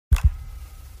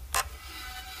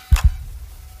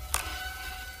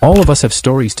All of us have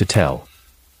stories to tell.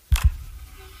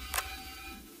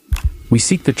 We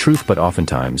seek the truth, but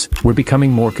oftentimes, we're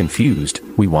becoming more confused.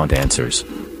 We want answers.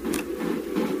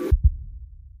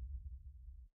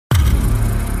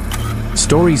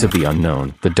 Stories of the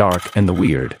unknown, the dark, and the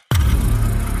weird.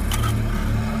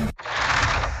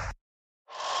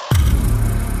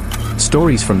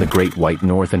 Stories from the Great White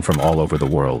North and from all over the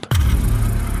world.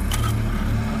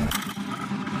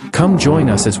 Come join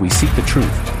us as we seek the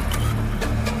truth.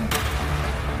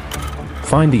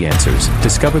 Find the answers,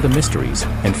 discover the mysteries,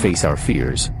 and face our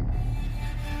fears.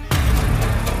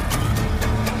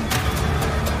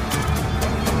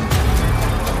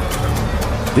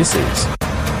 This is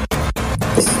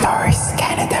the Stories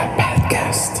Canada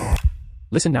podcast.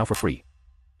 Listen now for free.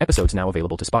 Episodes now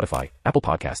available to Spotify, Apple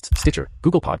Podcasts, Stitcher,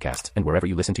 Google Podcasts, and wherever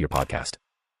you listen to your podcast.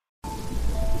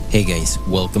 Hey guys,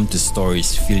 welcome to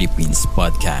Stories Philippines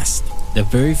podcast, the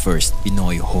very first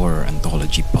Pinoy horror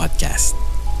anthology podcast.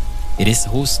 It is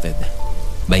hosted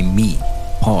by me,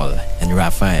 Paul, and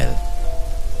Rafael,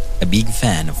 a big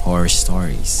fan of horror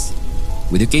stories,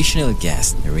 with occasional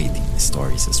guests narrating the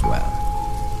stories as well.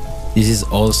 This is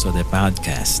also the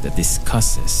podcast that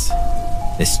discusses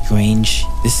the strange,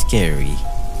 the scary,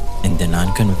 and the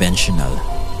non-conventional.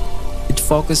 It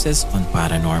focuses on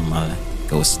paranormal,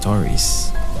 ghost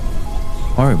stories,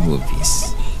 horror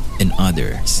movies, and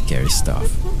other scary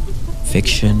stuff,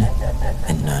 fiction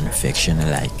and non-fiction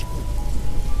alike.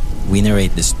 We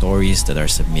narrate the stories that are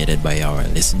submitted by our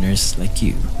listeners like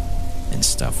you, and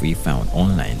stuff we found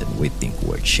online that we think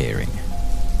worth sharing.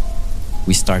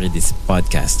 We started this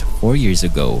podcast 4 years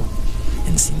ago,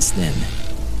 and since then,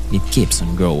 it keeps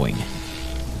on growing.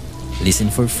 Listen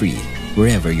for free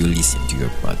wherever you listen to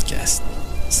your podcast.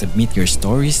 Submit your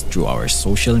stories through our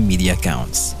social media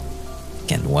accounts.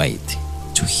 Can't wait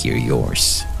to hear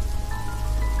yours.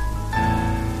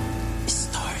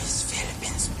 Stories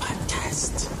Philippines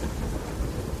podcast.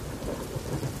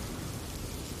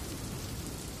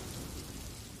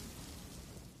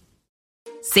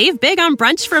 Save big on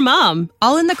brunch for mom,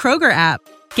 all in the Kroger app.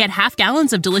 Get half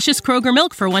gallons of delicious Kroger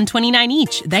milk for $1.29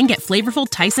 each. Then get flavorful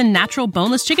Tyson natural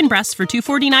boneless chicken breasts for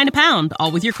 $2.49 a pound, all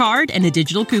with your card and a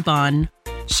digital coupon.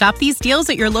 Shop these deals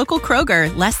at your local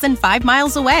Kroger, less than 5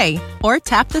 miles away. Or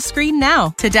tap the screen now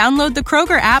to download the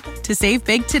Kroger app to save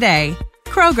big today.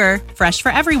 Kroger, fresh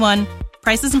for everyone.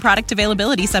 Prices and product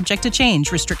availability subject to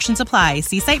change. Restrictions apply.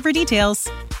 See site for details.